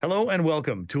Hello and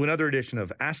welcome to another edition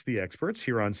of Ask the Experts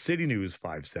here on City News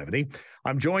 570.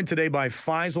 I'm joined today by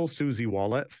Faisal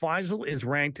Susiwala. Faisal is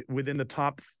ranked within the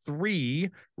top three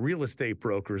real estate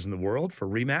brokers in the world for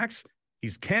REMAX.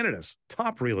 He's Canada's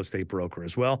top real estate broker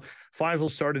as well. Faisal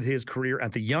started his career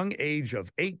at the young age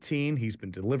of 18. He's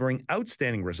been delivering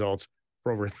outstanding results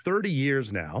for over 30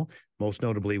 years now, most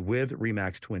notably with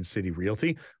REMAX Twin City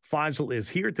Realty. Faisal is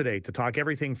here today to talk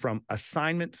everything from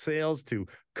assignment sales to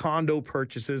condo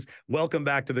purchases. Welcome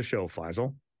back to the show,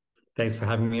 Faisal. Thanks for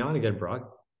having me on again,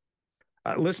 Brock.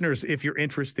 Listeners, if you're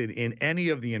interested in any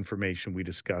of the information we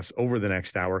discuss over the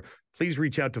next hour, please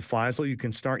reach out to Faisal. You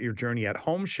can start your journey at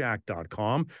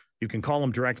homeshack.com. You can call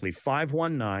him directly,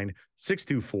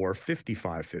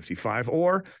 519-624-5555,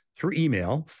 or through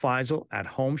email,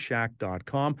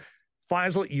 faisal@homeshack.com.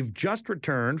 Faisal, you've just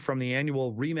returned from the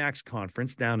annual REMAX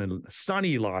conference down in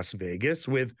sunny Las Vegas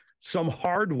with some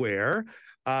hardware.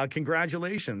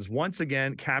 Congratulations once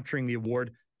again capturing the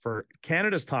award for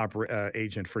Canada's top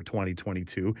agent for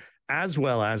 2022, as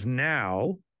well as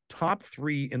now top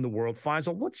three in the world.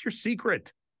 Faisal, what's your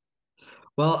secret?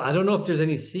 Well, I don't know if there's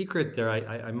any secret there.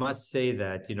 I must say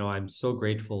that, I'm so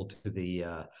grateful to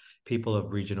the people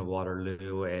of Region of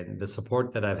Waterloo and the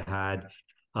support that I've had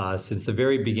since the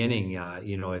very beginning.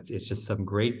 It's just some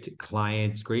great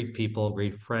clients, great people,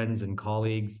 great friends and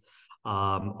colleagues,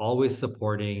 always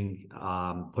supporting,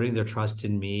 putting their trust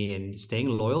in me and staying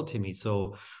loyal to me.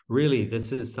 So really,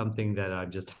 this is something that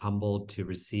I'm just humbled to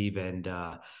receive and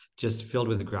just filled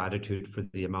with gratitude for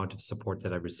the amount of support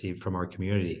that I've received from our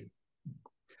community.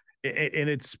 And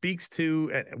it speaks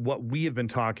to what we have been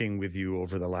talking with you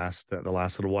over the last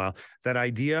little while, that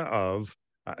idea of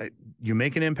you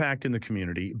make an impact in the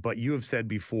community, but you have said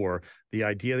before the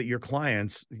idea that your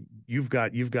clients, you've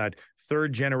got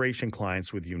third generation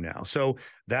clients with you now. So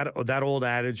that old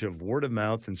adage of word of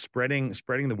mouth and spreading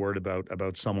the word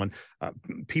about someone,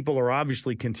 people are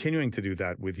obviously continuing to do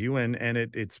that with you, and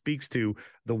it speaks to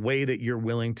the way that you're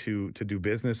willing to do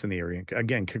business in the area.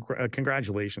 Again,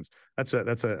 congratulations. That's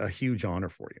a huge honor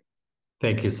for you.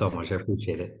 Thank you so much. I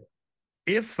appreciate it.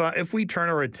 If we turn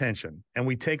our attention and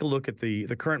we take a look at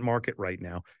the current market right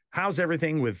now, how's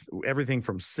everything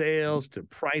from sales to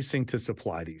pricing to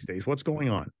supply these days? What's going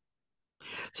on?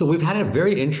 So we've had a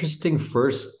very interesting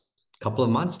first couple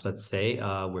of months, let's say.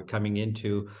 We're coming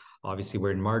into, obviously we're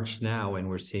in March now, and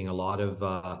we're seeing a lot of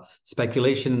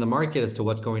speculation in the market as to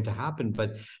what's going to happen.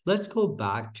 But let's go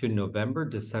back to November,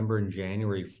 December, and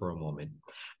January for a moment.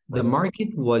 The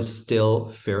market was still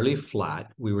fairly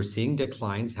flat. We were seeing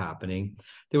declines happening.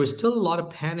 There was still a lot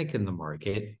of panic in the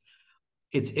market.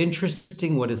 It's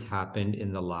interesting what has happened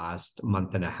in the last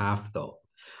month and a half, though.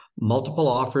 Multiple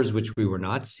offers, which we were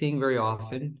not seeing very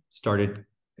often, started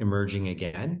emerging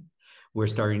again. We're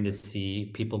starting to see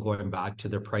people going back to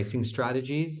their pricing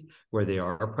strategies where they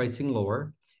are pricing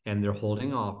lower and they're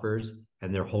holding offers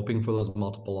and they're hoping for those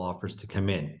multiple offers to come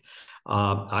in.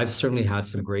 I've certainly had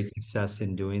some great success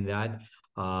in doing that.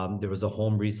 There was a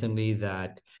home recently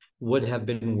that would have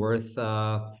been worth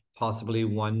possibly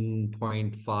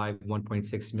 1.5,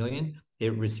 1.6 million.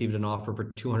 It received an offer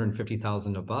for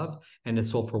 250,000 above, and it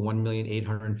sold for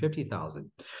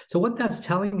 1,850,000. So what that's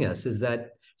telling us is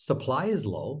that supply is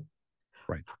low.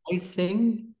 Right.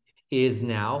 Pricing is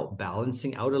now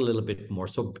balancing out a little bit more.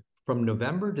 So from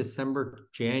November, December,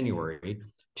 January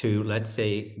to, let's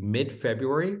say,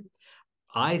 mid-February,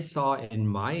 I saw in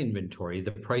my inventory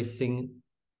the pricing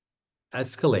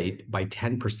escalate by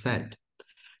 10%.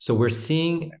 So we're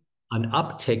seeing an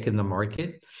uptick in the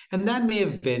market, and that may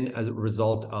have been as a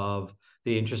result of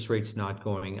the interest rates not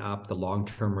going up, the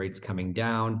long-term rates coming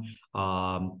down,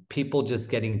 people just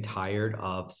getting tired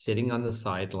of sitting on the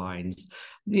sidelines.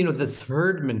 This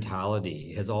herd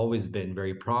mentality has always been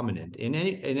very prominent in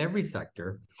every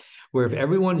sector, where if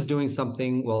everyone's doing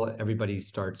something, well, everybody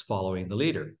starts following the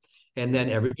leader. And then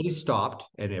everybody stopped,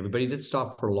 and everybody did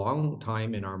stop for a long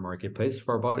time in our marketplace.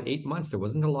 For about 8 months, there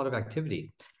wasn't a lot of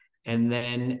activity. And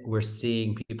then we're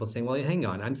seeing people saying, well, hang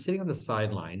on, I'm sitting on the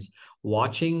sidelines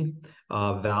watching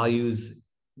values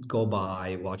go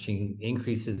by, watching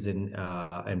increases in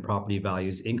property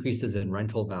values, increases in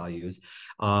rental values.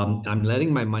 I'm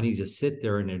letting my money just sit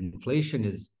there, and inflation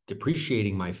is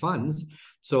depreciating my funds.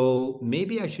 So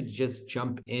maybe I should just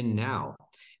jump in now.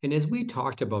 And as we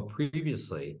talked about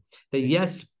previously, that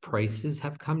yes, prices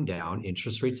have come down,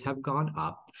 interest rates have gone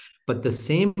up, but the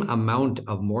same amount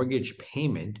of mortgage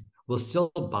payment will still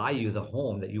buy you the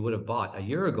home that you would have bought a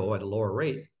year ago at a lower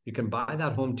rate. You can buy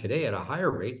that home today at a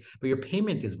higher rate, but your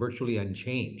payment is virtually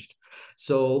unchanged.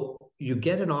 So you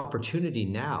get an opportunity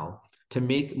now to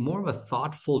make more of a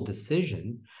thoughtful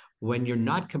decision when you're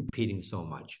not competing so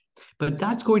much. But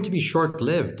that's going to be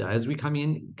short-lived. As we come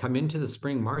into the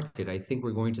spring market, I think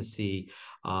we're going to see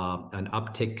an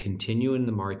uptick continue in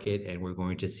the market, and we're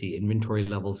going to see inventory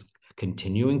levels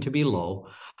continuing to be low.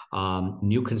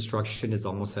 New construction is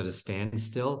almost at a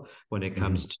standstill when it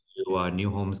comes to new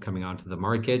homes coming onto the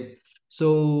market.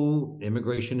 So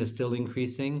immigration is still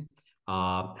increasing.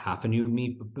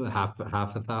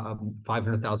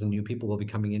 500,000 new people will be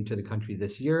coming into the country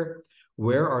this year.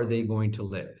 Where are they going to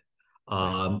live?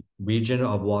 Region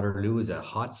of Waterloo is a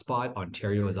hot spot.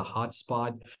 Ontario is a hot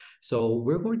spot. So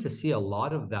we're going to see a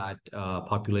lot of that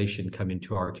population come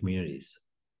into our communities.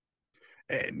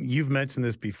 And you've mentioned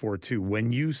this before too.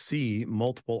 When you see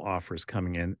multiple offers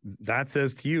coming in, that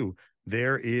says to you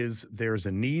there's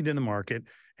a need in the market,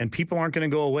 and people aren't going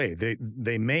to go away.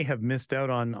 They may have missed out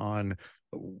on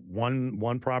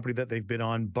one property that they've bid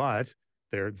on, but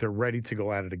they're ready to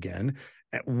go at it again.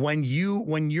 When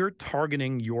you're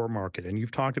targeting your market, and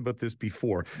you've talked about this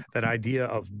before, that idea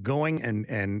of going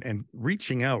and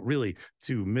reaching out really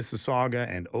to Mississauga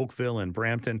and Oakville and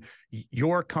Brampton,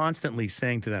 you're constantly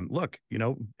saying to them, look,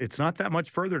 it's not that much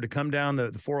further to come down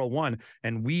the 401,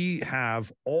 and we have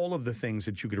all of the things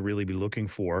that you could really be looking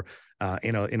for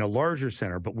in a larger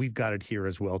center, but we've got it here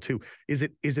as well too. Is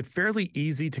it fairly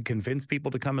easy to convince people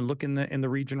to come and look in the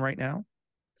region right now?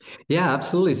 Yeah,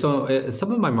 absolutely. So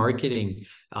some of my marketing,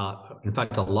 in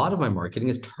fact, a lot of my marketing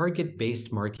is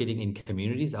target-based marketing in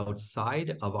communities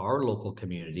outside of our local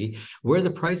community where the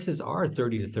prices are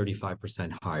 30 to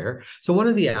 35% higher. So one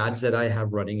of the ads that I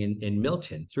have running in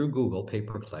Milton through Google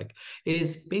pay-per-click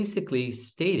is basically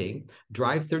stating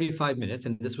drive 35 minutes.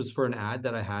 And this was for an ad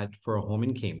that I had for a home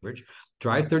in Cambridge.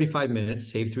 Drive 35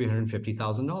 minutes, save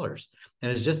 $350,000.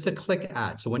 And it's just a click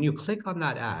ad. So when you click on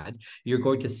that ad, you're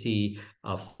going to see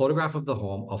a photograph of the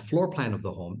home, a floor plan of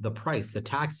the home, the price, the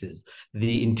taxes,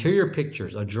 the interior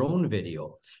pictures, a drone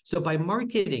video. So by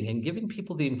marketing and giving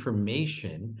people the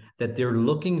information that they're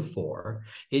looking for,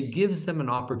 it gives them an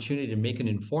opportunity to make an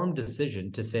informed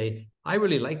decision to say, I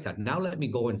really like that. Now let me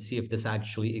go and see if this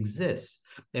actually exists.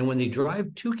 And when they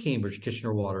drive to Cambridge,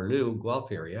 Kitchener, Waterloo,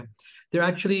 Guelph area, they're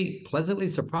actually pleasantly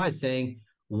surprised, saying,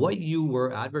 what you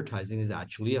were advertising is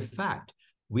actually a fact.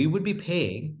 We would be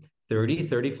paying 30,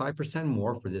 35%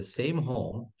 more for the same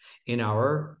home in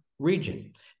our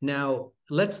region. Now,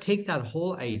 let's take that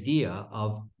whole idea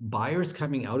of buyers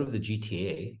coming out of the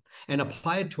GTA and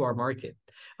apply it to our market.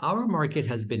 Our market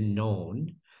has been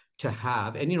known to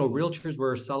have, and realtors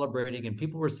were celebrating, and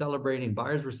people were celebrating,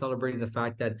 buyers were celebrating the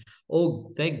fact that,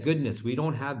 oh, thank goodness we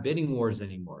don't have bidding wars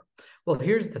anymore. Well,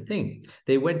 here's the thing.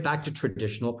 They went back to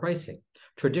traditional pricing.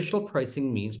 Traditional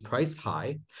pricing means price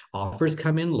high, offers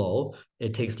come in low,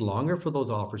 it takes longer for those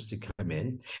offers to come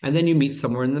in, and then you meet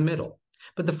somewhere in the middle.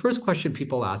 But the first question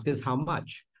people ask is how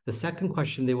much? The second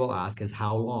question they will ask is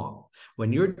how long?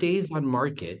 When your days on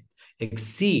market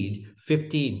exceed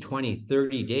 15, 20,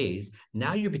 30 days,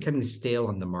 now you're becoming stale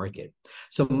on the market.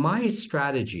 So my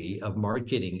strategy of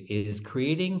marketing is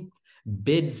creating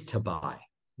bids to buy.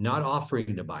 Not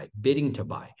offering to buy, bidding to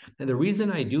buy. And the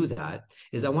reason I do that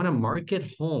is I want to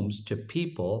market homes to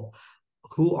people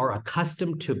who are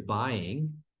accustomed to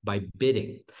buying by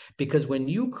bidding. Because when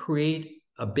you create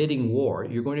a bidding war,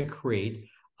 you're going to create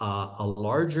a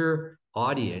larger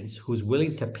audience who's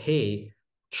willing to pay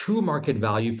true market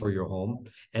value for your home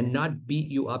and not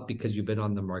beat you up because you've been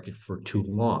on the market for too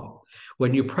long.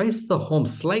 When you price the home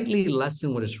slightly less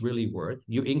than what it's really worth,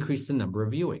 you increase the number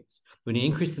of viewings. When you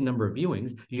increase the number of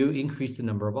viewings, you increase the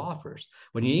number of offers.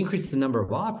 When you increase the number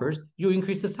of offers, you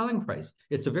increase the selling price.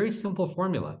 It's a very simple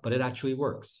formula, but it actually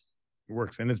works. It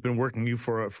works, and it's been working you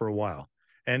for a while.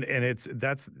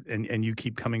 And you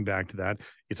keep coming back to that.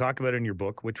 You talk about it in your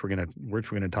book, which we're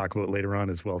gonna talk about later on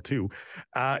as well too.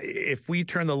 If we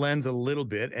turn the lens a little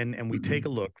bit and we take a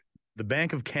look, the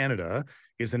Bank of Canada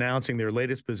is announcing their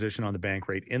latest position on the bank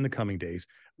rate in the coming days.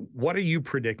 What are you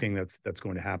predicting that's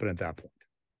going to happen at that point?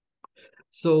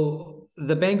 So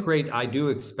the bank rate, I do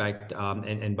expect,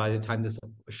 and by the time this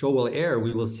show will air,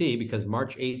 we will see, because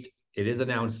March 8th, it is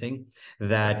announcing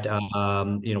that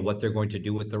what they're going to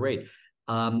do with the rate.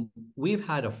 We've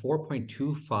had a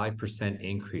 4.25%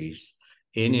 increase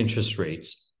in interest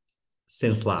rates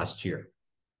since last year.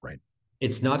 Right.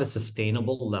 It's not a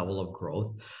sustainable level of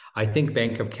growth. I think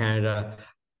Bank of Canada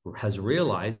has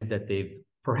realized that they've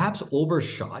perhaps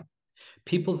overshot.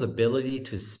 People's ability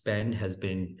to spend has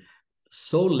been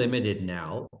so limited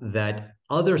now that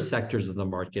other sectors of the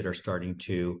market are starting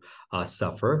to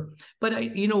suffer.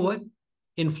 But you know what?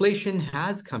 Inflation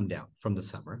has come down from the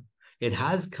summer. It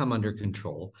has come under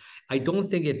control. I don't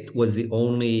think it was the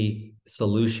only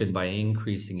solution by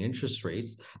increasing interest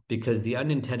rates, because the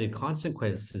unintended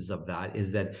consequences of that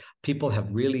is that people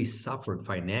have really suffered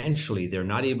financially. They're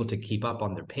not able to keep up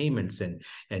on their payments, and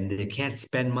they can't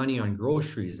spend money on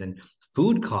groceries, and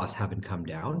food costs haven't come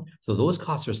down. So those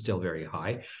costs are still very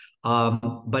high.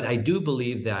 But I do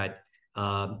believe that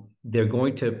they're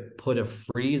going to put a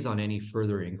freeze on any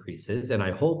further increases. And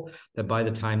I hope that by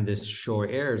the time this show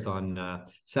airs on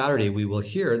Saturday, we will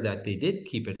hear that they did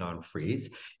keep it on freeze,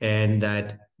 and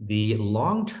that the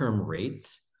long-term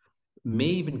rates may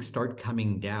even start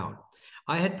coming down.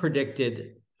 I had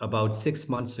predicted about 6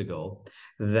 months ago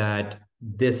that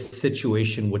this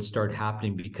situation would start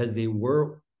happening because they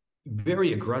were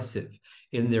very aggressive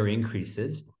in their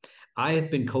increases. I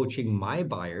have been coaching my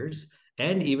buyers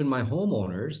and even my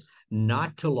homeowners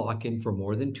not to lock in for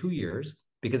more than 2 years,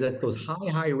 because at those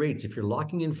high rates, if you're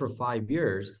locking in for 5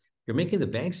 years, you're making the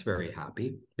banks very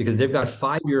happy because they've got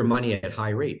 5-year money at high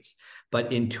rates.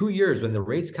 But in 2 years, when the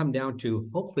rates come down to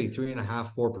hopefully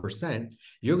 3.5%, 4%,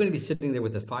 you're going to be sitting there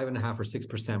with a 5.5% or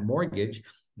 6% mortgage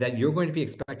that you're going to be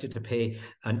expected to pay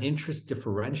an interest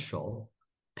differential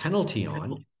penalty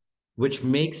on, which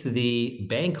makes the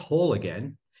bank whole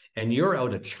again. And you're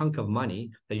out a chunk of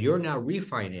money that you're now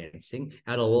refinancing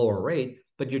at a lower rate,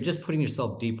 but you're just putting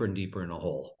yourself deeper and deeper in a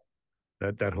hole.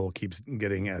 That hole keeps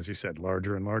getting, as you said,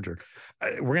 larger and larger.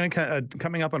 We're going to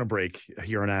coming up on a break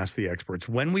here on Ask the Experts.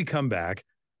 When we come back,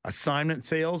 assignment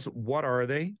sales, what are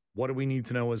they? What do we need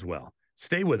to know as well?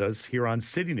 Stay with us here on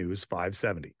City News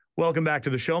 570. Welcome back to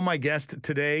the show. My guest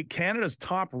today, Canada's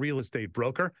top real estate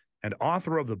broker and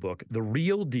author of the book, The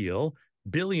Real Deal,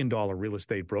 billion-dollar real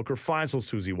estate broker, Faisal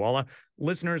Susiwala.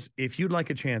 Listeners, if you'd like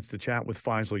a chance to chat with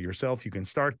Faisal yourself, you can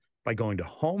start by going to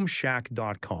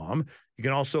homeshack.com. You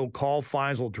can also call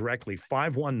Faisal directly,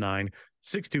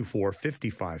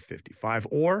 519-624-5555,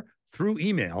 or through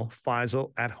email,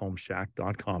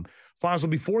 faisal@homeshack.com. Faisal,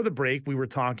 before the break, we were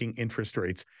talking interest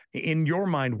rates. In your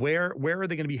mind, where are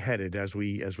they going to be headed as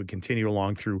we continue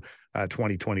along through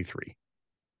 2023?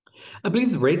 I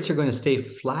believe the rates are going to stay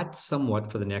flat somewhat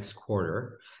for the next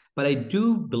quarter, but I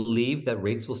do believe that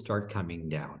rates will start coming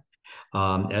down.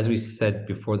 As we said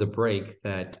before the break,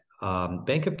 that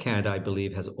Bank of Canada, I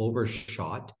believe, has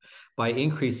overshot by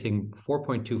increasing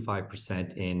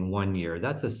 4.25% in 1 year.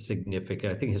 That's a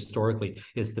significant, I think historically,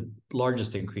 is the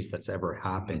largest increase that's ever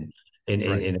happened in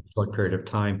a short period of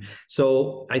time.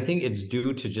 So I think it's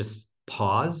due to just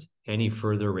pause any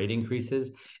further rate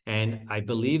increases. And I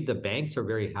believe the banks are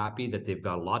very happy that they've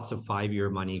got lots of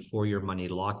 5-year money, 4-year money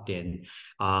locked in,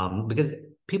 because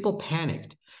people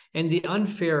panicked. And the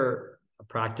unfair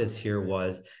practice here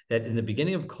was that in the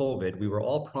beginning of COVID, we were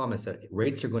all promised that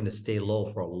rates are going to stay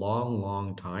low for a long,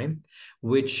 long time,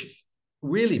 which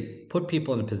really put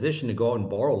people in a position to go and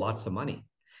borrow lots of money.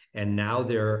 And now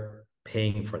they're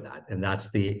paying for that. And that's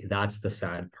the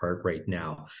sad part right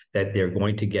now, that they're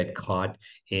going to get caught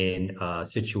in a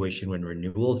situation when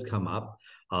renewals come up,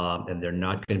 and they're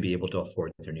not going to be able to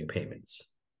afford their new payments.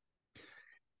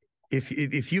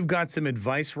 If you've got some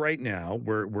advice right now,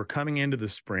 we're coming into the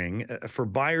spring for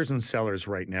buyers and sellers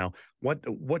right now,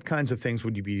 what kinds of things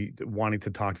would you be wanting to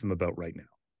talk to them about right now?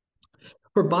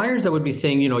 For buyers, I would be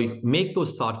saying, make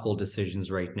those thoughtful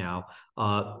decisions right now.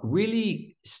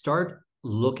 Really start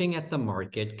looking at the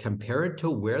market, compare it to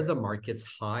where the market's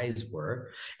highs were,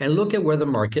 and look at where the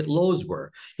market lows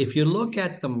were. If you look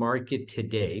at the market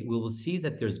today, we will see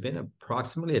that there's been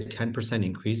approximately a 10%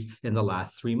 increase in the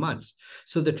last 3 months.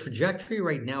 So the trajectory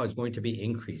right now is going to be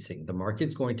increasing. The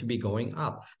market's going to be going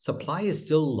up. Supply is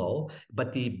still low,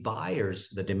 but the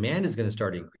demand is going to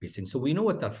start increasing. So we know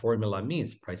what that formula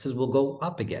means. Prices will go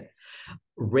up again.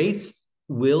 Rates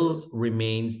will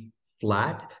remain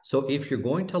flat. So if you're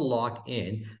going to lock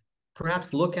in,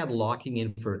 perhaps look at locking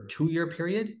in for a 2-year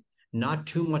period, not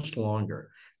too much longer.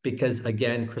 Because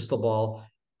again, crystal ball,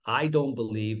 I don't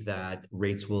believe that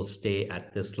rates will stay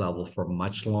at this level for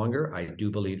much longer. I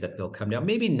do believe that they'll come down,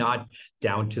 maybe not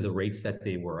down to the rates that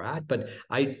they were at, but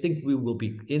I think we will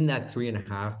be in that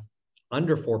 3.5%,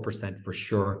 under 4% for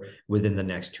sure within the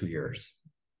next 2 years.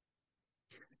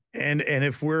 And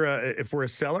if we're a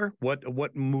seller,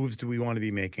 what moves do we want to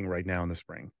be making right now in the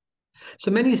spring?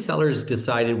 So many sellers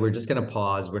decided we're just going to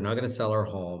pause. We're not going to sell our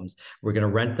homes. We're going to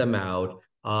rent them out.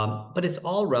 But it's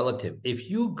all relative. If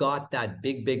you got that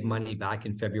big money back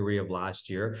in February of last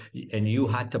year and you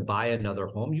had to buy another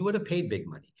home, you would have paid big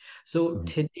money. So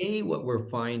today, what we're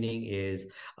finding is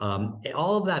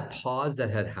all of that pause that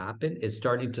had happened is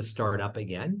starting to start up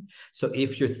again. So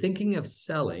if you're thinking of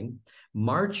selling,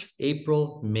 March,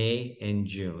 April, May, and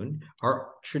June are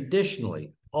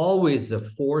traditionally always the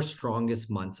 4 strongest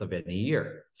months of any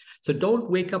year. So don't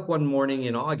wake up one morning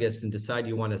in August and decide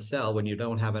you want to sell when you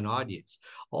don't have an audience.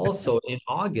 Also, in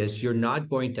August, you're not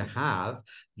going to have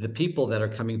the people that are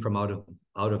coming from out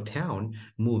of town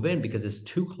move in because it's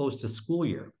too close to school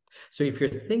year. So if you're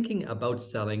thinking about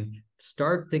selling,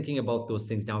 start thinking about those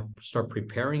things now, start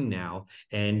preparing now,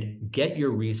 and get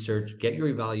your research, get your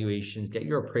evaluations, get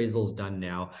your appraisals done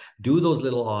now, do those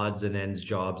little odds and ends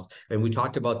jobs. And we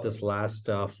talked about this last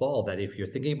fall, that if you're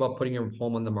thinking about putting your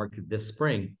home on the market this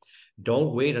spring,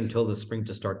 don't wait until the spring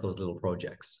to start those little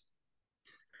projects.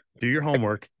 Do your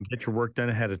homework, get your work done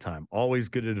ahead of time. Always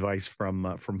good advice from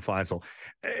Faisal.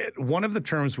 One of the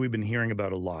terms we've been hearing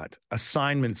about a lot,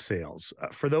 assignment sales.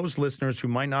 For those listeners who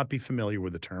might not be familiar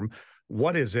with the term,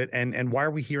 what is it, and why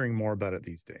are we hearing more about it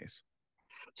these days?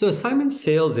 So assignment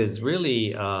sales is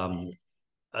really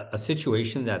a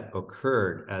situation that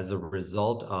occurred as a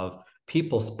result of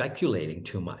people speculating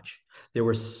too much. There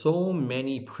were so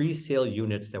many pre-sale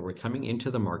units that were coming into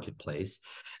the marketplace,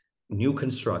 new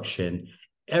construction.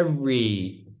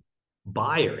 Every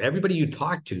buyer, everybody you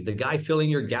talk to, the guy filling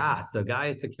your gas, the guy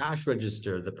at the cash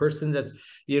register, the person that's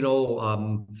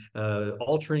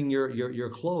altering your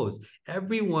clothes,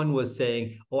 everyone was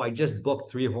saying, oh, I just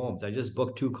booked 3 homes, I just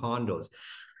booked 2 condos.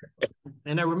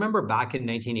 And I remember back in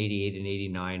 1988 and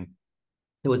 89,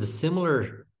 it was a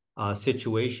similar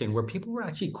situation where people were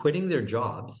actually quitting their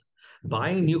jobs,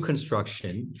 buying new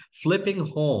construction, flipping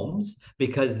homes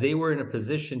because they were in a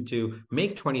position to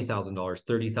make $20,000,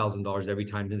 $30,000 every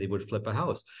time that they would flip a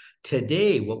house.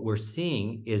 Today, what we're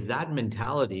seeing is that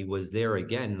mentality was there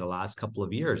again in the last couple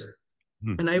of years.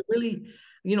 And I really,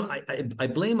 I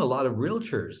blame a lot of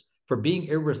realtors for being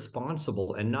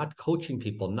irresponsible and not coaching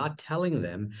people, not telling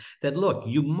them that, look,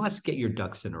 you must get your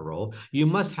ducks in a row. You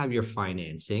must have your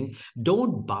financing.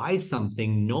 Don't buy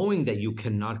something knowing that you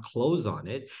cannot close on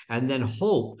it and then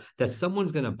hope that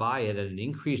someone's going to buy it at an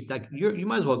increase. That you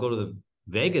might as well go to the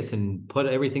Vegas and put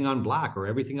everything on black or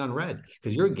everything on red,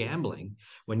 because you're gambling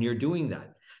when you're doing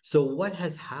that. So what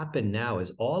has happened now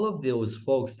is all of those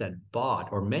folks that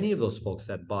bought, or many of those folks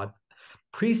that bought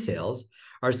pre-sales,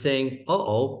 are saying,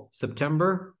 uh-oh,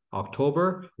 September,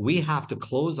 October, we have to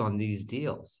close on these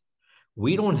deals.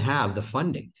 We don't have the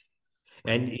funding.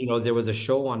 And, there was a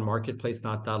show on Marketplace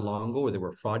not that long ago where there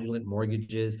were fraudulent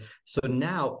mortgages. So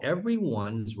now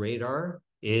everyone's radar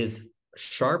is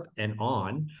sharp and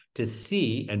on to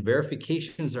see, and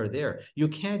verifications are there. You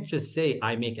can't just say,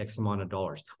 I make X amount of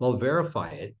dollars. Well, verify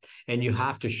it. And you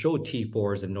have to show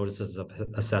T4s and notices of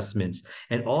assessments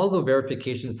and all the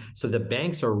verifications. So the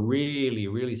banks are really,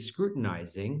 really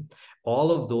scrutinizing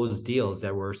all of those deals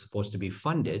that were supposed to be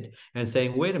funded and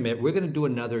saying, wait a minute, we're going to do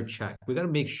another check. We got to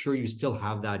make sure you still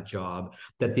have that job,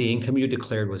 that the income you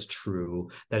declared was true,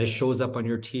 that it shows up on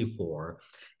your T4.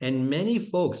 And many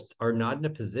folks are not in a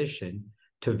position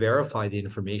to verify the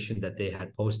information that they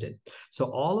had posted. So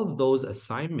all of those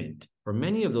assignment, or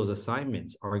many of those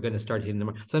assignments, are going to start hitting the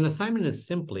market. So an assignment is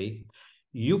simply,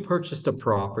 you purchased a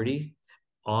property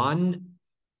on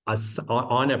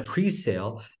a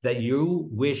pre-sale that you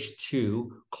wish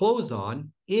to close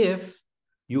on if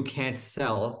you can't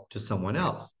sell to someone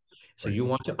else. So you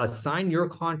want to assign your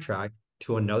contract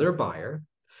to another buyer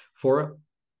for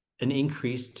an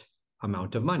increased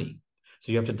amount of money.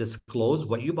 So you have to disclose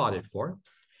what you bought it for.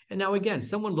 And now again,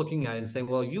 someone looking at it and saying,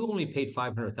 well, you only paid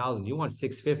 500,000, you want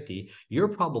 650, you're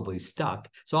probably stuck.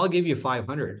 So I'll give you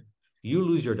 500. You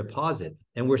lose your deposit.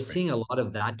 And we're seeing a lot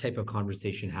of that type of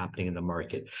conversation happening in the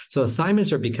market. So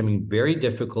assignments are becoming very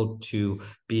difficult to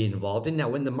be involved in. Now,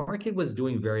 when the market was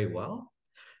doing very well,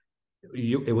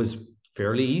 it was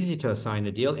fairly easy to assign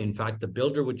a deal. In fact, the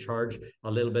builder would charge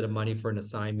a little bit of money for an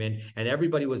assignment, and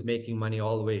everybody was making money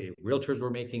all the way. Realtors were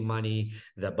making money.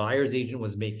 The buyer's agent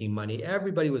was making money.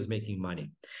 Everybody was making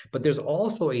money. But there's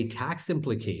also a tax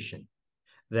implication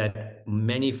that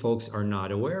many folks are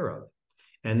not aware of.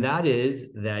 And that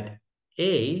is that,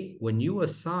 when you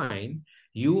assign,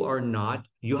 you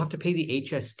have to pay the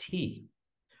HST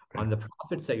on the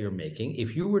profits that you're making.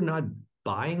 If you were not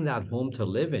buying that home to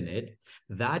live in it,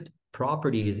 that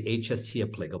property is HST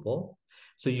applicable.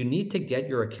 So you need to get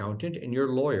your accountant and your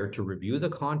lawyer to review the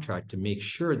contract to make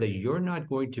sure that you're not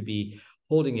going to be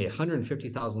holding a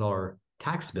 $150,000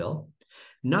 tax bill.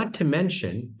 Not to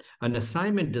mention, an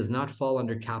assignment does not fall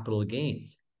under capital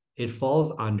gains. It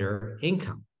falls under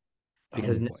income.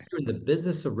 Because now you're in the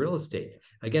business of real estate.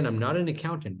 Again, I'm not an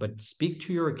accountant, but speak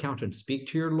to your accountant, speak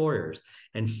to your lawyers,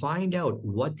 and find out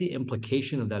what the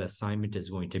implication of that assignment is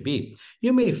going to be.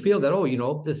 You may feel that,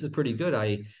 oh, this is pretty good.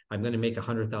 I'm going to make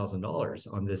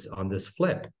 $100,000 on this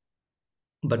flip.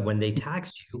 But when they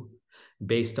tax you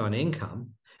based on income,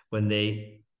 when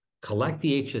they collect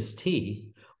the HST,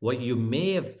 what you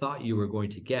may have thought you were going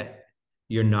to get,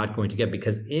 you're not going to get,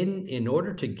 because in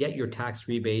order to get your tax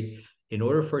rebate, in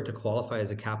order for it to qualify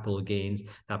as a capital gains,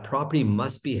 that property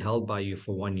must be held by you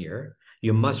for 1 year.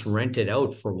 You must rent it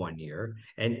out for 1 year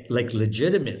and like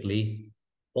legitimately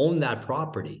own that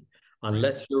property,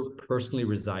 unless you're personally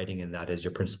residing in that as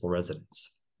your principal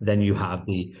residence. Then you have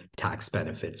the tax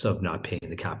benefits of not paying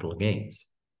the capital gains.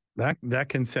 That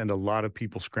can send a lot of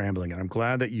people scrambling, and I'm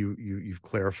glad that you've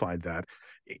clarified that.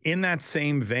 In that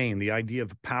same vein, the idea of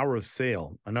the power of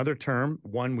sale, another term,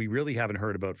 one we really haven't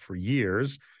heard about for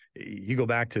years. You go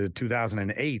back to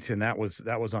 2008, and that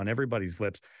was on everybody's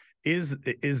lips.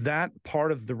 Is that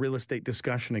part of the real estate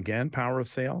discussion again? Power of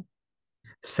sale?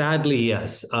 Sadly,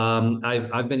 yes.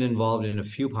 I've been involved in a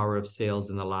few power of sales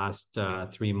in the last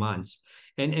 3 months,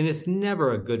 and it's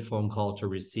never a good phone call to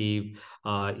receive.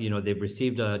 They've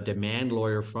received a demand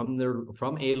lawyer from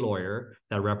a lawyer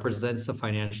that represents the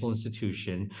financial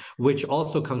institution, which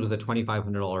also comes with a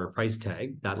 $2,500 price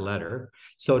tag. That letter.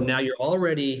 So now you're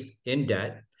already in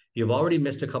debt. You've already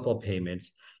missed a couple of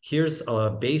payments. Here's a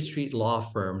Bay Street law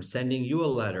firm sending you a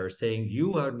letter saying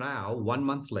you are now 1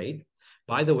 month late.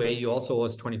 By the way, you also owe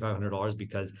us $2,500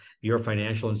 because your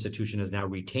financial institution has now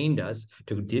retained us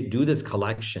to do this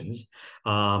collections.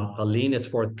 A lien is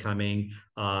forthcoming.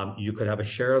 You could have a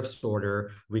sheriff's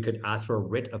order. We could ask for a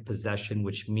writ of possession,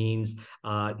 which means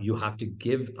you have to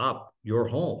give up your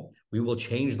home. We will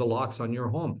change the locks on your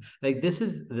home. Like, this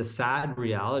is the sad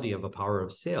reality of a power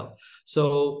of sale.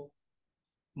 So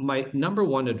my number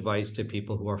one advice to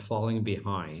people who are falling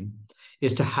behind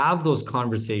is to have those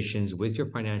conversations with your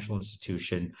financial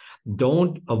institution.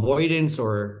 Avoidance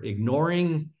or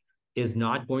ignoring is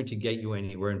not going to get you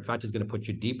anywhere. In fact, it's going to put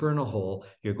you deeper in a hole.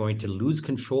 You're going to lose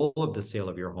control of the sale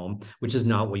of your home, which is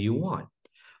not what you want.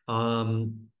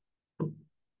 The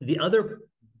other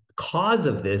cause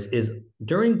of this is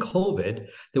during COVID,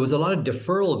 there was a lot of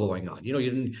deferral going on.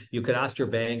 You could ask your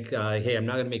bank, hey, I'm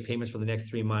not going to make payments for the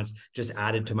next 3 months. Just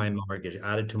add it to my mortgage.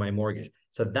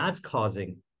 So that's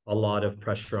causing a lot of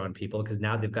pressure on people because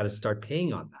now they've got to start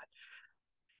paying on that.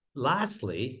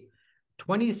 Lastly,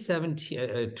 2017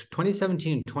 and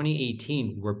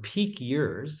 2018 were peak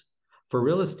years for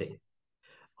real estate.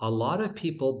 A lot of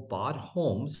people bought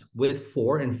homes with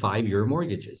 4 and 5 year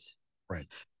mortgages. Right.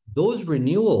 Those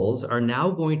renewals are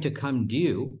now going to come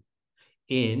due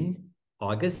in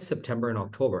August, September, and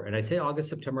October. And I say August,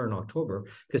 September, and October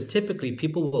because typically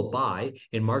people will buy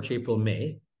in March, April,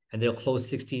 May, and they'll close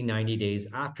 60, 90 days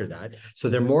after that. So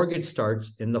their mortgage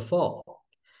starts in the fall.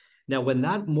 Now, when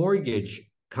that mortgage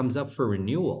comes up for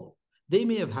renewal, they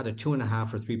may have had a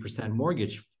 2.5% or 3%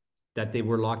 mortgage that they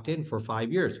were locked in for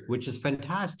 5 years, which is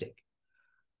fantastic.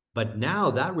 But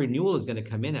now that renewal is going to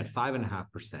come in at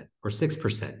 5.5% or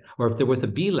 6%. Or if they're with a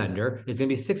B lender, it's going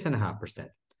to be 6.5%.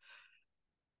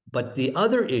 But the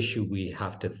other issue we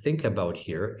have to think about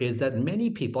here is that many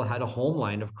people had a home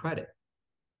line of credit,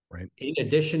 right, in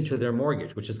addition to their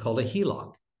mortgage, which is called a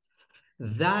HELOC.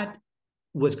 That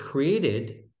was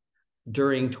created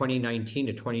during 2019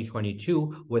 to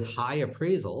 2022 with high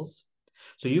appraisals.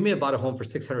 So you may have bought a home for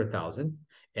 $600,000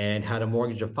 and had a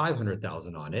mortgage of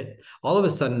 $500,000 on it. All of a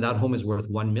sudden, that home is worth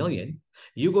 $1 million.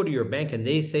 You go to your bank and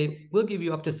they say, we'll give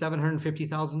you up to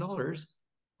 $750,000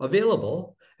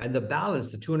 available. And the balance,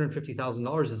 the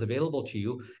 $250,000, is available to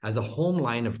you as a home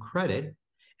line of credit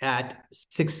at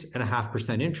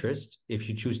 6.5% interest if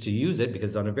you choose to use it because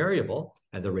it's on a variable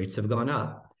and the rates have gone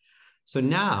up. So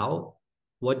now,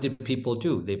 what did people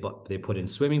do? They put in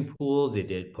swimming pools, they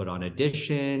did put on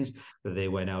additions, they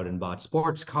went out and bought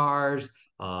sports cars,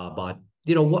 bought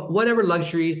whatever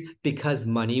luxuries because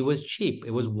money was cheap.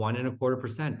 It was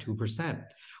 1.25%, 2%.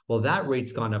 Well, that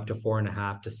rate's gone up to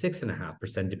 4.5% to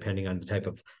 6.5%, depending on the type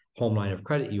of home line of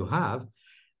credit you have.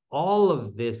 All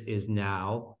of this is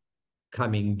now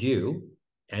coming due,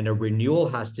 and a renewal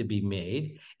has to be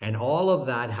made, and all of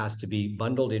that has to be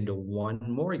bundled into one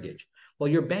mortgage. Well,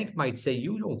 your bank might say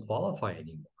you don't qualify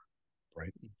anymore.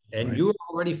 Right. And right. you're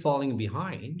already falling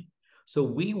behind. So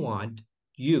we want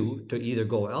you to either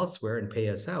go elsewhere and pay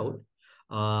us out,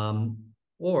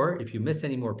 or if you miss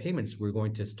any more payments, we're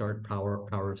going to start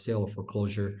power of sale or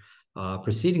foreclosure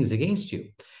proceedings against you.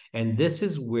 And this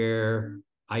is where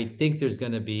I think there's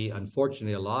going to be,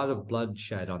 unfortunately, a lot of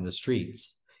bloodshed on the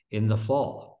streets in the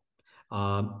fall.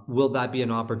 Will that be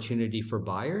an opportunity for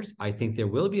buyers? I think there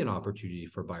will be an opportunity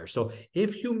for buyers. So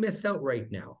if you miss out right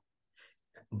now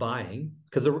buying,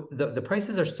 because the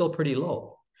prices are still pretty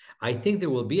low, I think there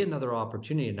will be another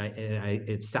opportunity. And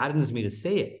it saddens me to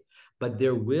say it, but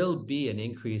there will be an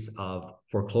increase of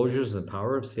foreclosures and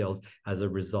power of sales as a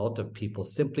result of people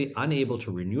simply unable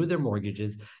to renew their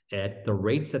mortgages at the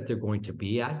rates that they're going to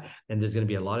be at. And there's going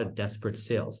to be a lot of desperate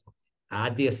sales.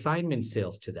 Add the assignment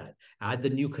sales to that, add the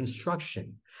new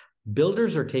construction.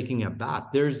 Builders are taking a bath.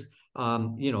 There's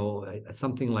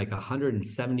something like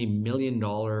 $170 million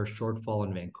shortfall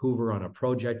in Vancouver on a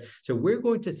project. So we're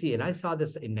going to see, and I saw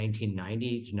this in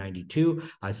 1990 to 92.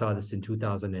 I saw this in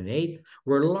 2008,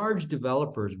 where large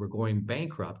developers were going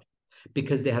bankrupt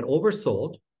because they had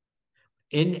oversold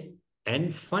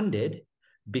and funded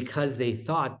because they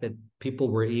thought that people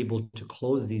were able to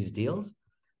close these deals.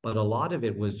 But a lot of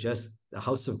it was just a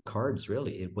house of cards,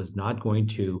 really. It was not going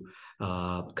to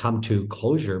come to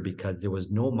closure because there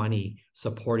was no money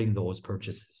supporting those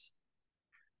purchases.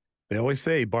 They always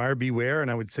say buyer beware, and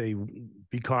I would say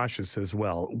be cautious as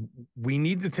well. We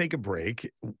need to take a break.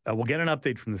 We'll get an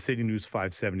update from the City News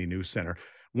 570 News Center.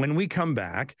 When we come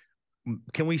back,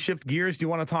 can we shift gears? Do you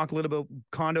want to talk a little about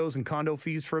condos and condo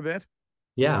fees for a bit?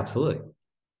 Yeah, absolutely.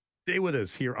 Stay with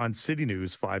us here on City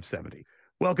News 570.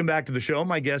 Welcome back to the show.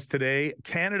 My guest today,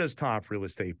 Canada's top real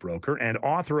estate broker and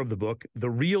author of the book, The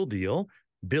Real Deal,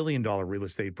 billion-dollar real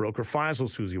estate broker, Faisal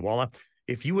Susiwala.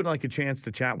 If you would like a chance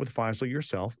to chat with Faisal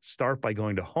yourself, start by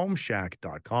going to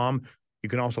homeshack.com. You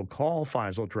can also call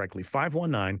Faisal directly,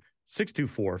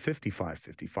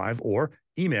 519-624-5555, or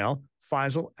email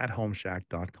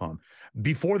Faisal@homeshack.com.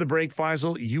 Before the break,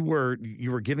 Faisal, you were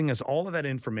giving us all of that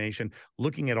information,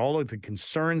 looking at all of the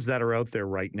concerns that are out there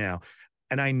right now.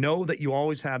 And I know that you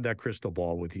always have that crystal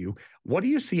ball with you. What do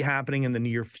you see happening in the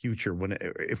near future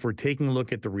if we're taking a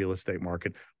look at the real estate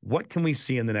market? What can we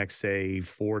see in the next, say,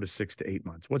 4 to 6 to 8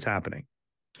 months? What's happening?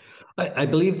 I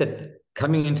believe that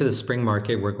coming into the spring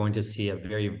market, we're going to see a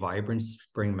very vibrant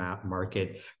spring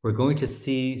market. We're going to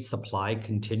see supply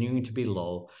continuing to be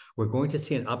low. We're going to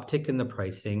see an uptick in the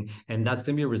pricing, and that's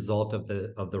going to be a result of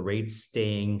the rates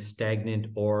staying stagnant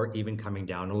or even coming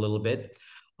down a little bit.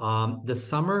 The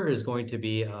summer is going to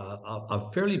be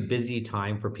a fairly busy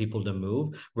time for people to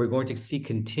move. We're going to see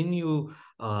continued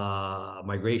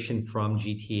migration from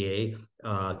GTA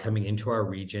coming into our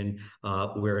region.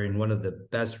 We're in one of the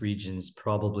best regions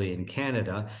probably in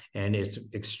Canada, and it's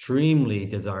extremely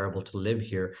desirable to live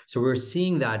here. So we're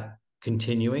seeing that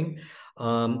continuing.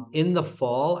 In the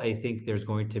fall, I think there's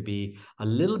going to be a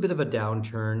little bit of a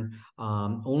downturn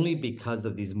only because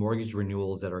of these mortgage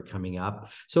renewals that are coming up.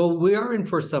 So we are in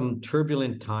for some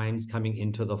turbulent times coming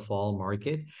into the fall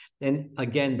market. And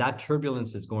again, that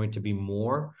turbulence is going to be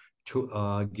more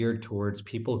geared towards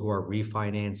people who are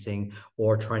refinancing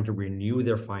or trying to renew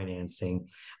their financing.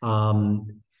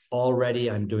 Already,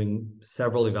 I'm doing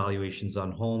several evaluations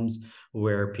on homes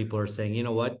where people are saying, you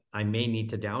know what, I may need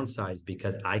to downsize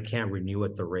because I can't renew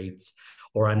at the rates,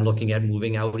 or I'm looking at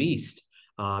moving out east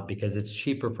because it's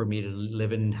cheaper for me to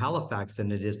live in Halifax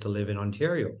than it is to live in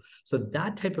Ontario. So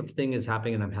that type of thing is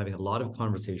happening, and I'm having a lot of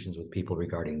conversations with people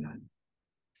regarding that.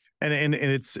 And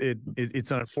it's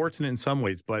unfortunate in some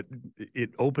ways, but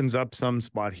it opens up some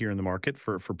spot here in the market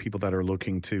for people that are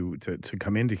looking to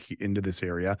come into this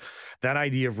area. That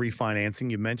idea of refinancing,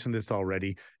 you mentioned this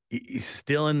already,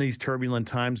 still in these turbulent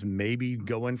times, maybe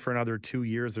go in for another 2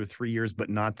 years or 3 years, but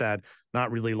not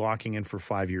really locking in for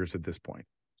 5 years at this point.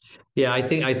 Yeah, I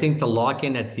think the lock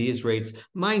in at these rates,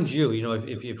 mind you,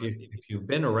 if you've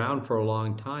been around for a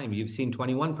long time, you've seen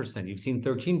 21%, you've seen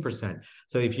 13%.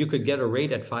 So if you could get a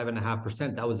rate at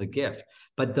 5.5%, that was a gift.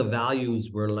 But the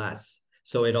values were less.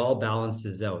 So it all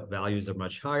balances out. Values are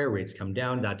much higher, rates come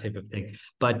down, that type of thing.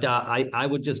 But I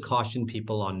would just caution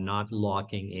people on not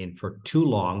locking in for too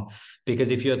long,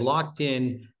 because if you had locked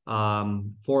in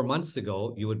 4 months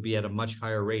ago, you would be at a much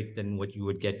higher rate than what you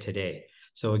would get today.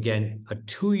 So again, a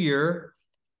 2-year,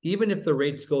 even if the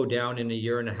rates go down in a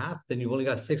year and a half, then you've only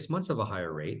got 6 months of a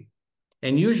higher rate.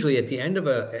 And usually at the end of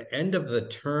the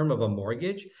term of a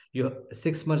mortgage,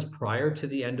 6 months prior to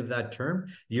the end of that term,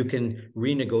 you can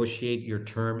renegotiate your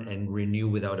term and renew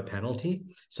without a penalty.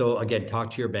 So again,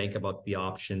 talk to your bank about the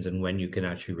options and when you can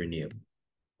actually renew.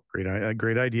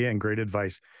 Great idea and great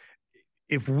advice.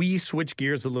 If we switch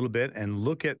gears a little bit and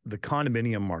look at the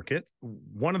condominium market,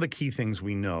 one of the key things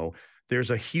we know,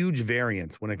 there's a huge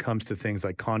variance when it comes to things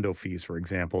like condo fees, for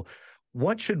example.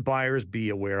 What should buyers be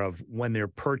aware of when they're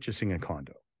purchasing a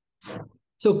condo?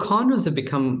 So condos have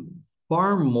become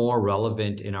far more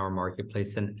relevant in our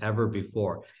marketplace than ever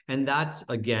before. And that's,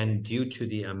 again, due to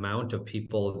the amount of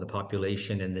people, the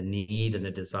population, and the need and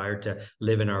the desire to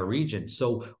live in our region.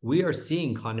 So we are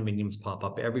seeing condominiums pop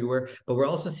up everywhere, but we're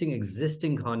also seeing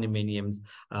existing condominiums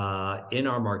in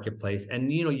our marketplace.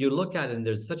 And, you look at it and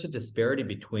there's such a disparity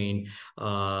between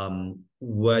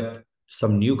what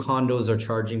some new condos are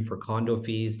charging for condo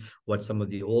fees, what some of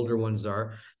the older ones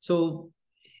are. So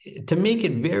to make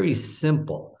it very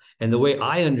simple, and the way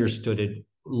I understood it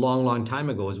long time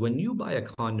ago, is when you buy a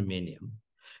condominium,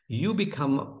 you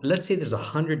become, let's say there's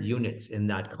 100 units in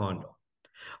that condo.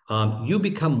 You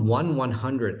become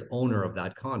 1/100th owner of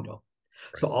that condo.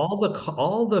 So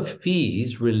all the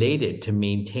fees related to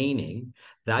maintaining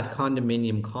that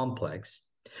condominium complex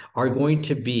are going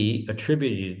to be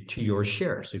attributed to your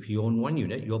share. So if you own one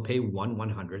unit, you'll pay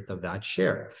 1/100th of that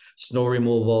share. Snow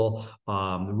removal,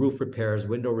 roof repairs,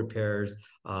 window repairs,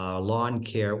 lawn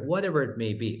care, whatever it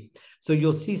may be. So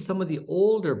you'll see some of the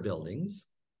older buildings,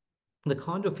 the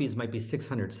condo fees might be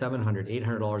 $600, $700,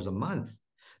 $800 a month.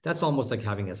 That's almost like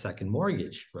having a second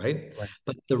mortgage, right?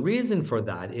 But the reason for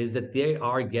that is that they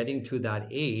are getting to that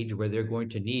age where they're going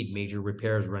to need major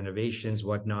repairs, renovations,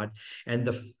 whatnot, and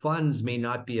the funds may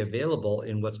not be available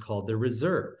in what's called the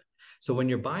reserve. So when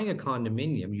you're buying a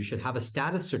condominium, you should have a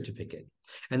status certificate.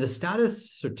 And the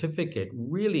status certificate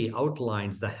really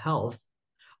outlines the health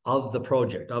of the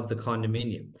project, of the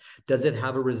condominium. Does it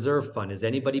have a reserve fund? Is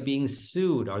anybody being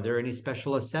sued? Are there any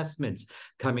special assessments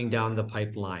coming down the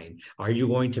pipeline? Are you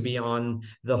going to be on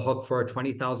the hook for a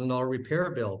 $20,000 repair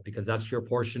bill because that's your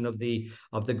portion of the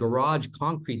garage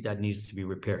concrete that needs to be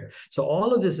repaired? So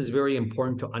all of this is very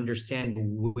important to understand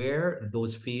where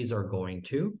those fees are going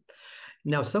to.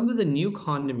 Now, some of the new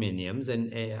condominiums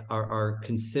are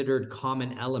considered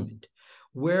common element,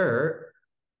 where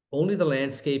only the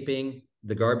landscaping,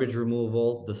 the garbage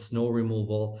removal, the snow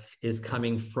removal is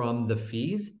coming from the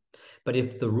fees. But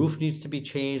if the roof needs to be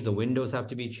changed, the windows have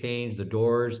to be changed, the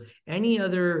doors, any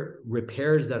other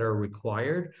repairs that are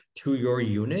required to your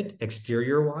unit,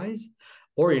 exterior-wise,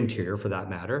 or interior for that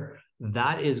matter,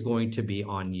 that is going to be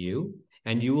on you,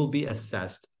 and you will be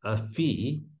assessed a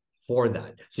fee for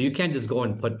that. So you can't just go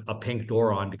and put a pink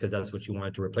door on because that's what you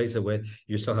wanted to replace it with.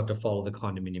 You still have to follow the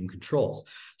condominium controls.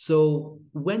 So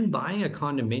when buying a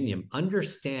condominium,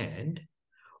 understand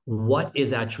what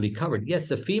is actually covered. Yes,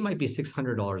 the fee might be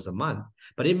 $600 a month,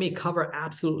 but it may cover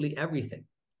absolutely everything.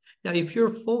 Now, if your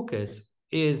focus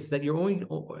is that you're only,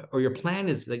 or your plan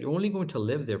is that you're only going to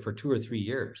live there for 2 or 3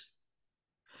 years,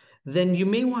 then you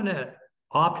may want to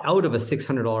opt out of a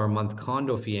 $600 a month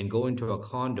condo fee and go into a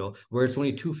condo where it's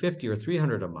only $250 or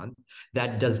 $300 a month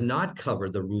that does not cover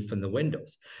the roof and the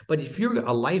windows. But if you're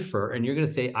a lifer and you're going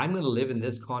to say, I'm going to live in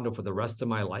this condo for the rest of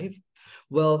my life,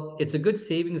 well, it's a good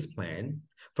savings plan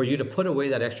for you to put away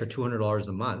that extra $200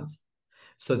 a month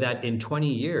so that in 20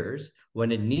 years,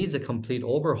 when it needs a complete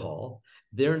overhaul,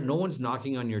 no one's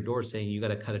knocking on your door saying you got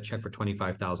to cut a check for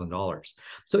 $25,000.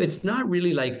 So it's not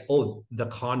really like, oh, the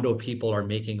condo people are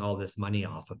making all this money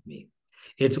off of me.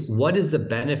 It's what is the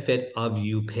benefit of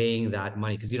you paying that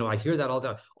money? Because, I hear that all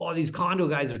the time. Oh, these condo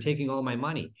guys are taking all my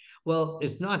money. Well,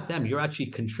 it's not them. You're actually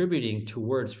contributing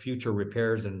towards future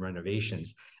repairs and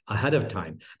renovations ahead of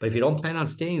time. But if you don't plan on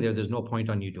staying there, there's no point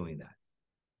on you doing that.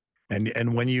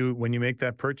 And when you make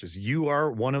that purchase, you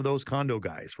are one of those condo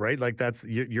guys, right? Like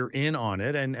you're in on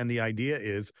it, and the idea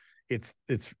is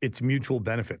it's mutual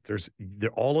benefit. There's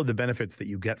all of the benefits that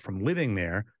you get from living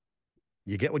there.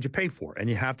 You get what you pay for, and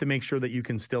you have to make sure that you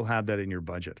can still have that in your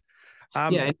budget.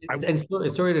 And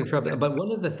sorry to interrupt, but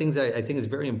one of the things that I think is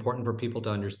very important for people to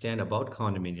understand about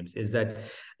condominiums is that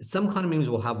some condominiums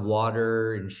will have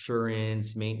water,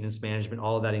 insurance, maintenance management,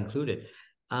 all of that included.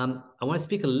 I want to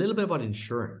speak a little bit about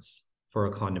insurance for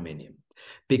a condominium,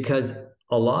 because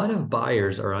a lot of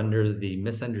buyers are under the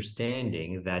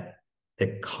misunderstanding that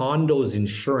the condo's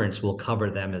insurance will cover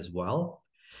them as well.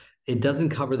 It doesn't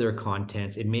cover their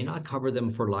contents. It may not cover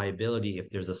them for liability if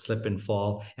there's a slip and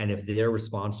fall, and if they're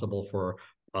responsible for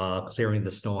clearing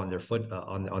the snow on their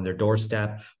on their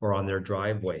doorstep or on their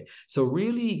driveway. So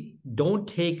really don't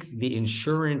take the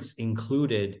insurance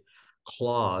included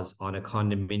clause on a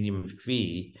condominium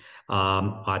fee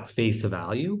at face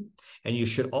value. And you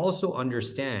should also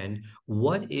understand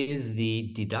what is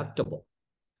the deductible.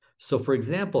 So for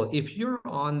example, if you're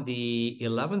on the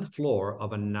 11th floor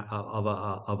of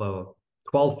a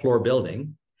 12th floor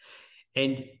building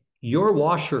and your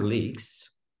washer leaks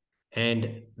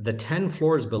and the 10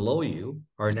 floors below you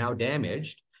are now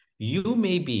damaged, you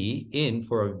may be in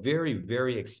for a very,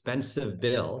 very expensive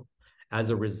bill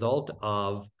as a result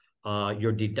of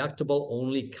your deductible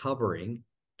only covering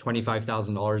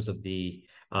 $25,000 of the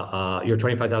your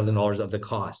 $25,000 of the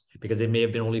cost, because it may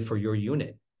have been only for your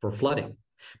unit for flooding,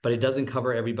 but it doesn't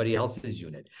cover everybody else's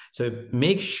unit. So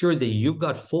make sure that you've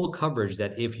got full coverage,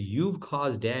 that if you've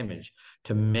caused damage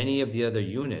to many of the other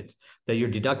units, that your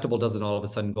deductible doesn't all of a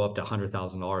sudden go up to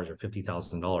 $100,000 or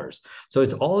 $50,000. So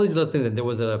it's all these other things. And there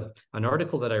was an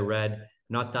article that I read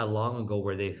not that long ago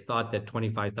where they thought that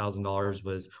 $25,000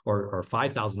 was or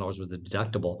 $5,000 was the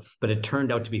deductible, but it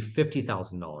turned out to be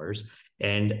 $50,000.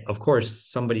 And of course,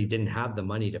 somebody didn't have the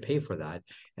money to pay for that,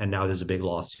 and now there's a big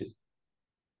lawsuit.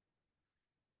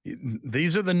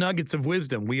 These are the nuggets of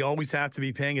wisdom we always have to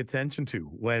be paying attention to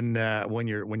when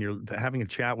you're having a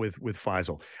chat with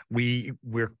Faisal.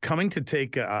 We're coming to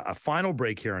take a final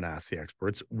break here on Ask the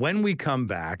Experts. When we come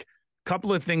back, a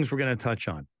couple of things we're going to touch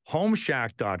on.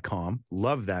 Homeshack.com,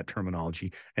 love that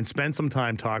terminology, and spend some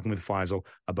time talking with Faisal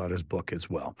about his book as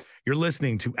well. You're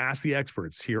listening to Ask the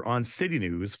Experts here on City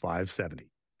News 570.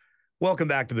 Welcome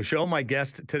back to the show. My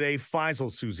guest today,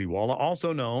 Faisal Susiwala,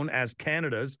 also known as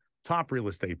Canada's top real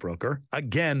estate broker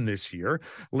again this year.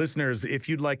 Listeners, if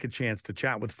you'd like a chance to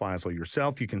chat with Faisal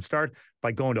yourself, you can start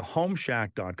by going to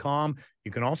homeshack.com.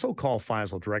 You can also call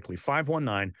Faisal directly,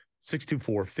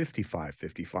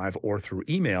 519-624-5555, or through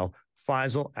email,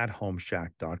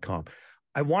 faisal@homeshack.com.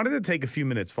 I wanted to take a few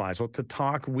minutes, Faisal, to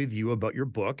talk with you about your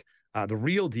book, The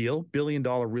Real Deal,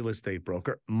 Billion-Dollar Real Estate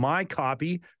Broker. My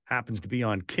copy happens to be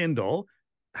on Kindle.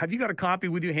 Have you got a copy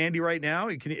with you handy right now?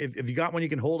 You can, if you got one, you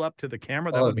can hold up to the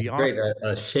camera. That would be great. awesome.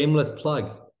 A shameless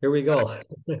plug. Here we go.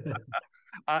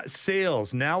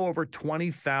 Sales now over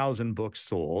 20,000 books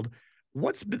sold.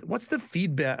 What's the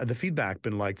feedback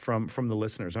been like from the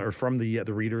listeners, or from the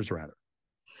readers rather?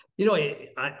 You know,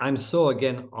 I'm so,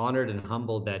 again, honored and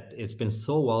humbled that it's been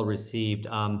so well received.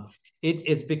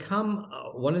 It's become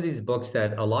one of these books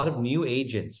that a lot of new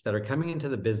agents that are coming into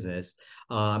the business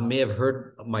may have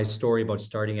heard my story about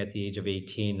starting at the age of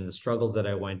 18 and the struggles that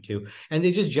I went to, and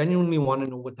they just genuinely want to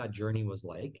know what that journey was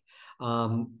like.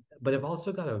 But I've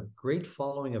also got a great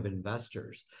following of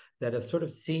investors that have sort of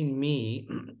seen me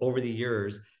over the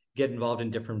years get involved in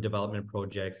different development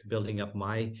projects, building up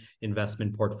my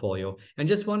investment portfolio, and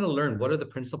just want to learn what are the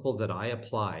principles that I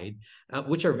applied,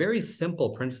 which are very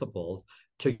simple principles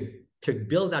to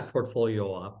build that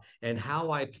portfolio up, and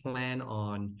how I plan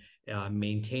on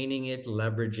maintaining it,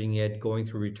 leveraging it, going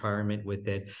through retirement with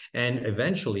it, and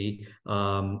eventually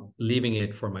leaving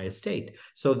it for my estate.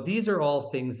 So these are all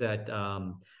things that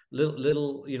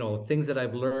little things that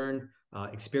I've learned,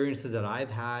 experiences that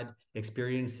I've had,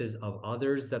 experiences of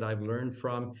others that I've learned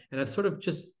from, and I've sort of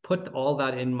just put all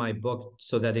that in my book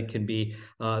so that it can be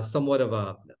somewhat of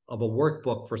a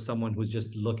workbook for someone who's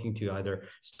just looking to either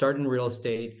start in real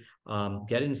estate,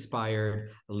 get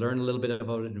inspired, learn a little bit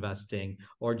about investing,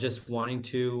 or just wanting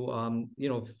to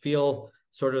feel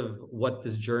sort of what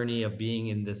this journey of being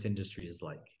in this industry is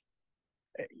like.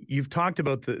 You've talked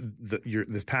about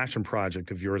this passion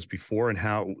project of yours before, and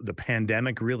how the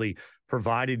pandemic really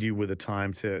provided you with a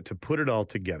time to put it all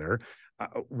together.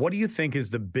 What do you think is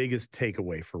the biggest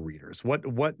takeaway for readers? What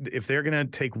if they're going to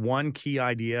take one key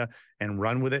idea and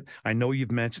run with it? I know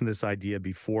you've mentioned this idea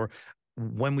before.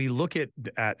 When we look at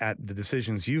the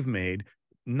decisions you've made,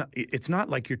 it's not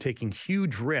like you're taking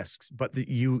huge risks, but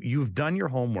you've done your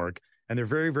homework, and they're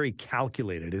very, very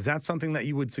calculated. Is that something that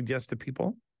you would suggest to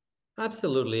people?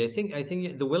 Absolutely. I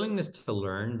think the willingness to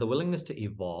learn, the willingness to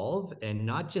evolve, and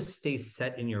not just stay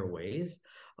set in your ways.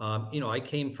 I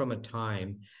came from a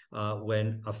time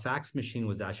when a fax machine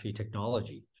was actually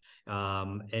technology.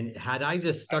 And had I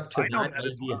just stuck to that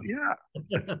idea, well, yeah,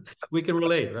 we can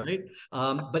relate, right?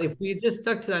 But if we just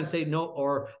stuck to that and say no,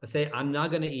 or say, I'm not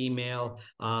going to email,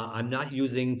 I'm not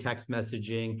using text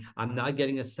messaging, I'm not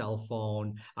getting a cell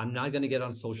phone, I'm not going to get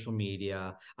on social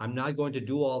media, I'm not going to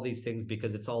do all these things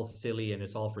because it's all silly and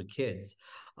it's all for kids,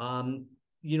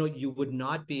 you would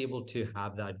not be able to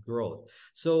have that growth.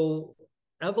 So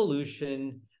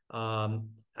evolution,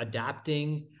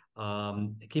 adapting,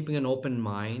 keeping an open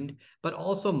mind, but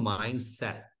also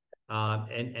mindset,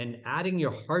 and adding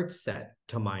your heart set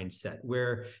to mindset,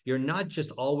 where you're not just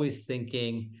always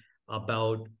thinking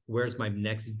about where's my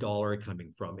next dollar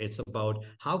coming from. It's about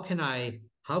how can I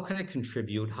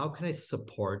contribute, how can I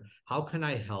support, how can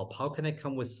I help, how can I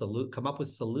come up with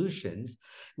solutions,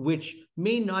 which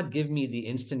may not give me the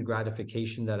instant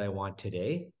gratification that I want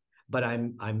today, but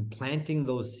I'm planting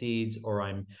those seeds, or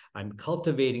I'm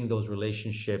cultivating those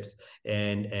relationships,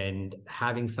 and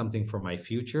having something for my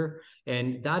future.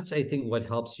 And that's, I think, what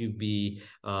helps you be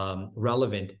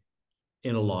relevant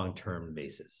in a long-term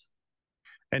basis.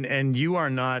 And you are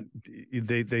not,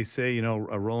 they say,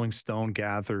 a rolling stone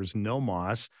gathers no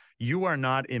moss. You are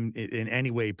not in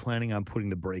any way planning on putting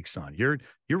the brakes on. You're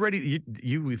ready.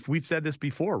 We've said this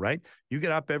before, right? You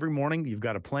get up every morning, you've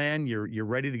got a plan, you're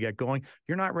ready to get going.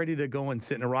 You're not ready to go and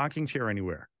sit in a rocking chair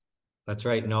anywhere. That's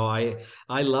right. No, I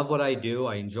love what I do.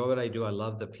 I enjoy what I do. I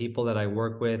love the people that I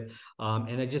work with.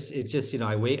 And it's just,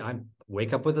 I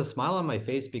wake up with a smile on my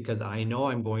face because I know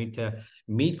I'm going to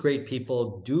meet great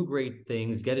people, do great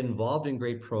things, get involved in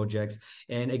great projects.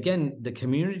 And again, the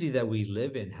community that we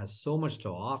live in has so much to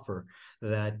offer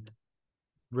that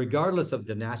regardless of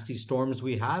the nasty storms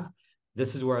we have,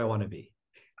 this is where I want to be.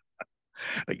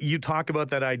 You talk about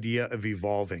that idea of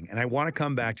evolving, and I want to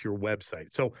come back to your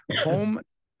website. So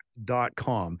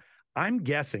home.com. I'm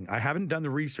guessing, I haven't done the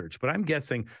research, but I'm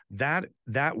guessing that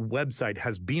that website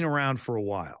has been around for a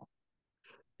while.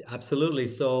 Absolutely.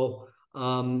 So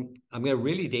I'm going to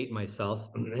really date myself,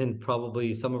 and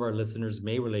probably some of our listeners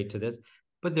may relate to this,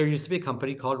 but there used to be a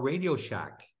company called Radio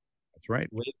Shack That's right.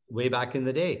 way back in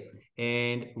the day.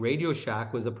 And Radio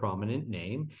Shack was a prominent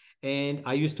name. And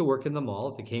I used to work in the mall,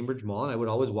 at the Cambridge Mall, and I would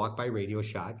always walk by Radio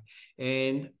Shack.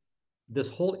 And this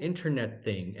whole internet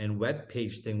thing and web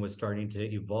page thing was starting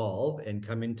to evolve and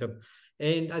come into,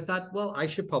 and I thought, well, I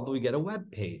should probably get a web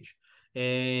page.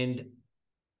 And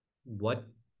what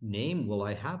name will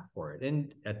I have for it?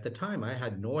 And at the time, I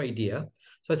had no idea.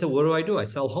 So I said, what do? I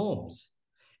sell homes.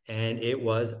 And it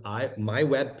was my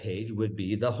web page would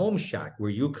be the Home Shack,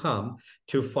 where you come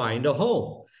to find a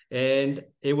home. And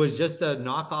it was just a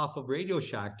knockoff of Radio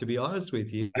Shack, to be honest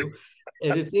with you.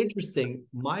 And it's interesting,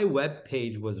 my web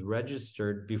page was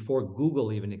registered before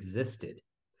Google even existed.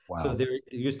 Wow. So there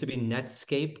used to be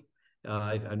Netscape.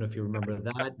 I don't know if you remember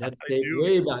that. I Netscape do.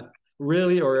 way back,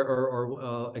 really,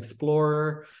 or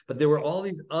Explorer. But there were all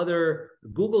these other.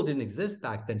 Google didn't exist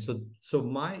back then. So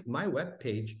my web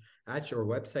page actually, or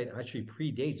website actually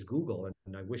predates Google,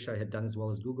 and I wish I had done as well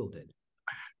as Google did.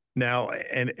 Now,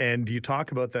 and you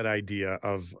talk about that idea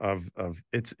of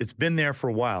it's been there for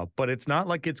a while, but it's not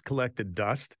like it's collected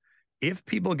dust. If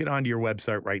people get onto your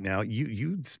website right now,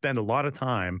 you spend a lot of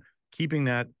time keeping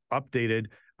that updated.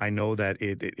 I know that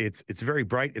it's very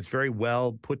bright, it's very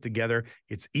well put together,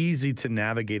 it's easy to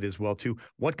navigate as well too.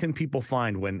 What can people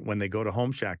find when they go to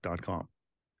homeshack.com?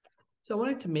 So I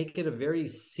wanted to make it a very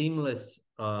seamless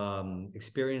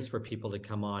experience for people to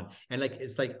come on, and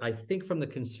it's like I think from the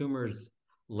consumer's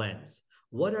lens.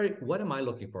 What am I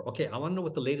looking for? Okay, I want to know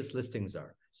what the latest listings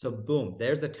are. So boom,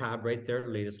 there's a tab right there,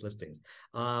 latest listings.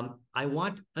 I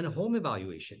want a home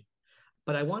evaluation,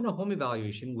 but I want a home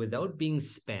evaluation without being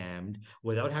spammed,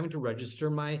 without having to register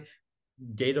my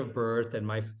date of birth and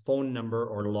my phone number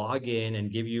or log in and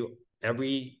give you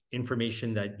every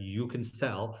information that you can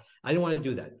sell. I don't want to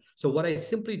do that. So what I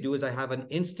simply do is I have an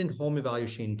instant home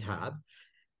evaluation tab.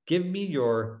 Give me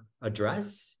your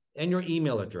address and your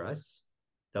email address.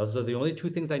 Those are the only two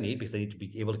things I need because I need to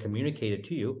be able to communicate it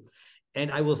to you. And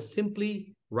I will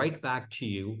simply write back to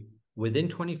you within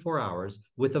 24 hours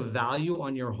with a value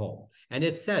on your home. And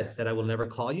it says that I will never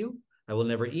call you, I will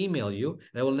never email you,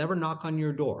 and I will never knock on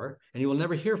your door, and you will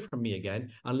never hear from me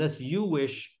again unless you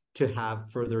wish to have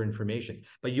further information.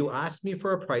 But you asked me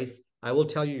for a price, I will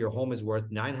tell you your home is worth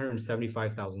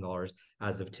 $975,000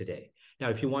 as of today. Now,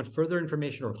 if you want further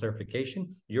information or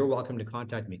clarification, you're welcome to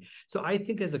contact me. So I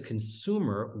think as a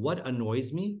consumer, what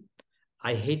annoys me,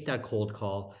 I hate that cold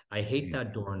call. I hate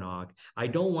that door knock. I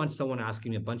don't want someone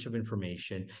asking me a bunch of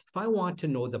information. If I want to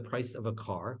know the price of a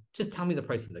car, just tell me the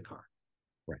price of the car.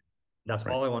 Right. That's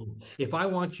all I want. If I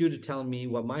want you to tell me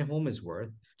what my home is worth,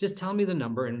 just tell me the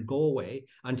number and go away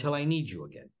until I need you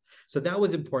again. So that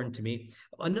was important to me.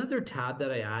 Another tab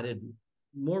that I added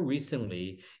more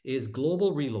recently is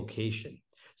global relocation.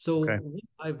 So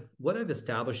what I've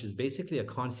established is basically a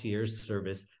concierge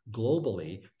service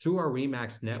globally through our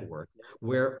Remax network,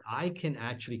 where I can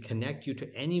actually connect you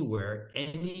to anywhere,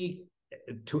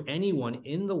 to anyone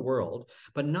in the world,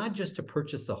 but not just to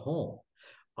purchase a home.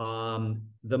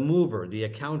 The mover, the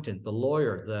accountant, the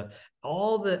lawyer,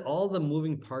 all the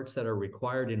moving parts that are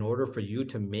required in order for you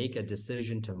to make a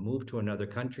decision to move to another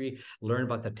country, learn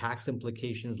about the tax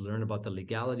implications, learn about the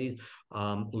legalities,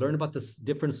 learn about the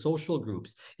different social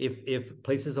groups. If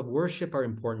places of worship are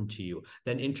important to you,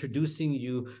 then introducing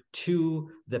you to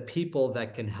the people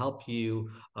that can help you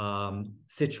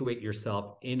situate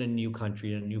yourself in a new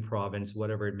country, in a new province,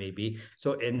 whatever it may be.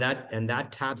 So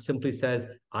that tab simply says,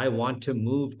 I want to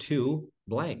move to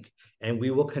blank, and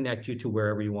we will connect you to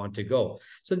wherever you want to go.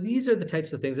 So these are the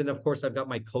types of things. And of course, I've got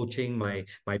my coaching, my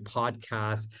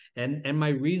podcast, and my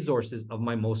resources of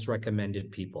my most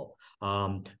recommended people.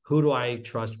 Who do I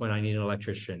trust when I need an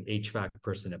electrician, HVAC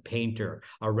person, a painter,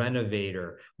 a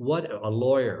renovator, a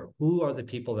lawyer? Who are the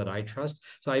people that I trust?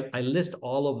 So I list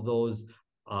all of those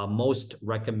most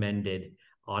recommended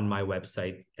on my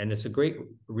website. And it's a great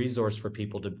resource for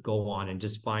people to go on and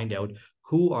just find out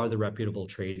who are the reputable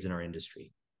trades in our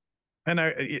industry. And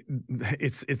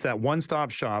it's that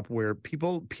one-stop shop where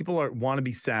people want to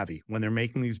be savvy when they're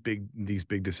making these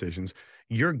big decisions.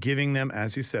 You're giving them,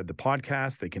 as you said, the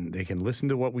podcast. They can listen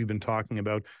to what we've been talking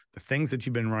about, the things that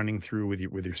you've been running through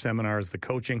with your seminars, the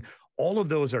coaching. All of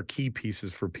those are key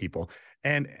pieces for people.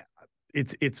 And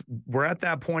we're at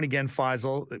that point again,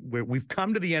 Faisal. We've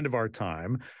come to the end of our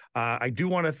time. I do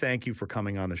want to thank you for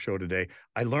coming on the show today.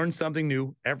 I learned something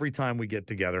new every time we get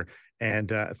together.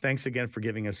 And thanks again for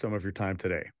giving us some of your time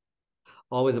today.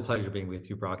 Always a pleasure being with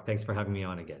you, Brock. Thanks for having me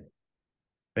on again.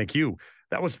 Thank you.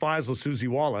 That was Faisal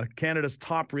Susiwala, Canada's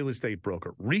top real estate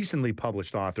broker, recently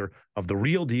published author of The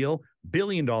Real Deal,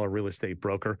 billion-dollar real estate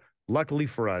broker. Luckily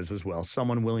for us as well,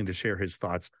 someone willing to share his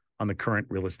thoughts on the current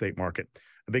real estate market.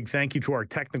 A big thank you to our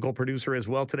technical producer as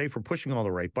well today for pushing all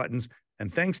the right buttons.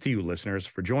 And thanks to you, listeners,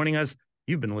 for joining us.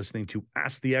 You've been listening to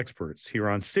Ask the Experts here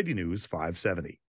on City News 570.